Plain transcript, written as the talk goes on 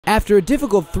After a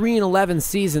difficult 3-11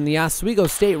 season, the Oswego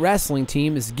State Wrestling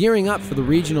team is gearing up for the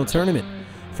regional tournament.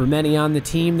 For many on the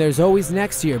team, there's always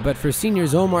next year, but for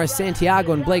seniors Omar,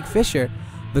 Santiago, and Blake Fisher,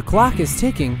 the clock is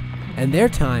ticking, and their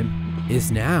time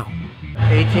is now.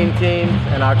 18 teams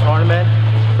in our tournament,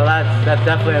 so that's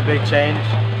definitely a big change.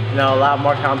 You know, a lot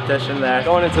more competition there.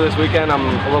 Going into this weekend, I'm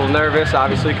a little nervous,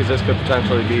 obviously, because this could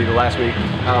potentially be the last week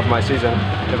of my season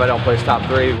if I don't place top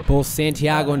 3. Both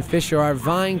Santiago and Fisher are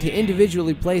vying to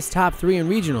individually place top 3 in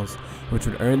regionals, which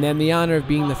would earn them the honor of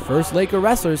being the first Laker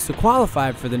wrestlers to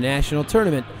qualify for the national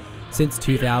tournament since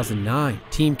 2009.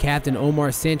 Team captain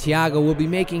Omar Santiago will be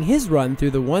making his run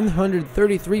through the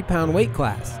 133-pound weight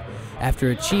class.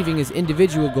 After achieving his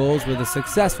individual goals with a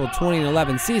successful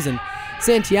 2011 season,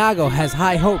 Santiago has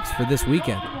high hopes for this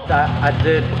weekend. I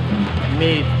did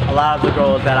meet a lot of the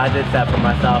goals that I did set for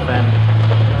myself,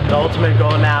 and the ultimate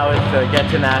goal now is to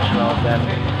get to nationals, and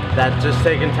that's just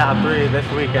taking top 3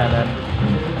 this weekend,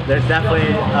 and there's definitely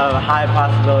a high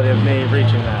possibility of me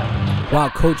reaching that.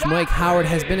 While Coach Mike Howard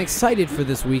has been excited for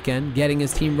this weekend, getting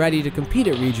his team ready to compete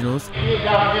at regionals,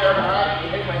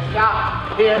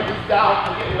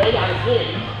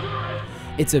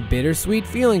 it's a bittersweet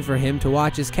feeling for him to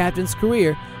watch his captain's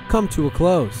career come to a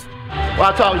close. Well,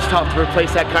 it's always tough to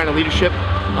replace that kind of leadership.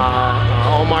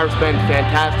 Omar's been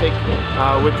fantastic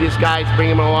with these guys,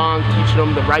 bringing them along, teaching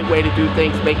them the right way to do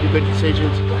things, making good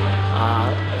decisions,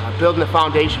 building a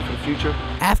foundation for the future.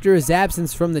 After his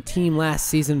absence from the team last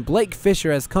season, Blake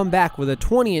Fisher has come back with a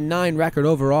 20-9 record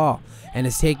overall and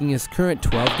is taking his current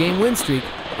 12-game win streak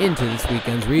into this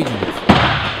weekend's regionals.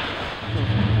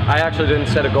 I actually didn't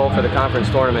set a goal for the conference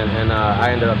tournament, and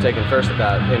I ended up taking first at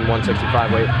that in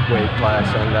 165 weight class,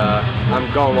 and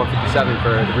I'm going 157 for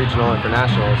the regional and for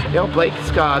nationals. You know, Blake's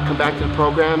come back to the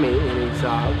program, and he's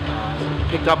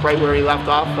picked up right where he left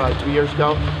off 2 years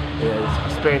ago.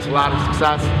 He's experienced a lot of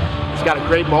success. He's got a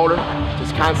great motor,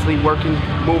 just constantly working,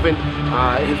 moving.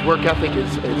 His work ethic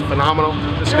is phenomenal.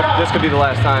 This could be the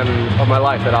last time of my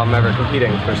life that I'm ever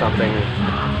competing for something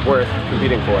worth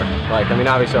competing for. Like, I mean,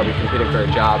 obviously I'll be competing for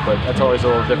a job, but that's always a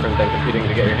little different than competing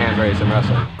to get your hand raised in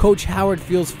wrestling. Coach Howard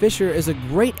feels Fisher is a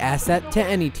great asset to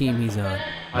any team he's on.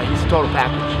 He's a total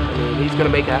package. I mean, he's going to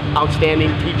make an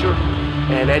outstanding teacher,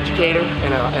 an educator,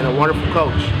 and a wonderful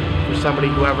coach for somebody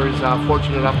whoever is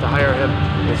fortunate enough to hire him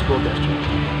in the school district.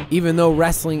 Even though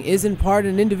wrestling is in part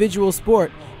an individual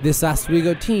sport, this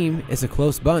Oswego team is a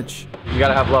close bunch. You got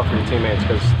to have love for your teammates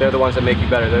because they're the ones that make you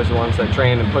better. They're the ones that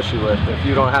train and push you with. If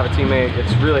you don't have a teammate,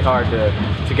 it's really hard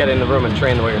to get in the room and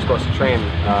train the way you're supposed to train.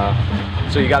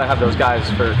 So you got to have those guys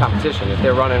for competition. If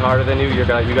they're running harder than you, you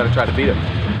got to try to beat them.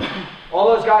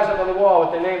 All those guys up on the wall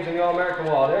with their names in the All-American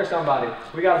wall, they're somebody.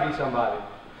 We got to be somebody.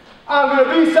 I'm going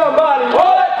to be somebody.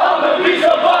 What? I'm going to be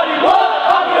somebody.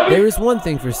 What? There is one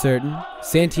thing for certain.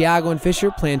 Santiago and Fisher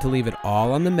plan to leave it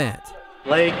all on the mat.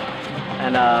 Blake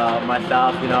and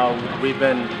myself, you know, we've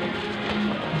been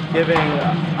giving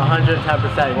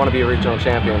 110%. I want to be a regional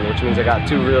champion, which means I got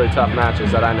 2 really tough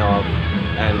matches that I know of,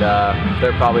 and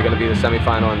they're probably going to be the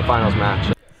semifinal and the finals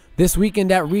match. This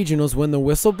weekend at regionals, when the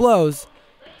whistle blows,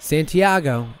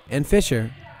 Santiago and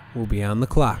Fisher will be on the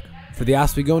clock. For the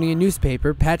Oswegonian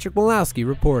newspaper, Malowski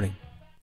reporting.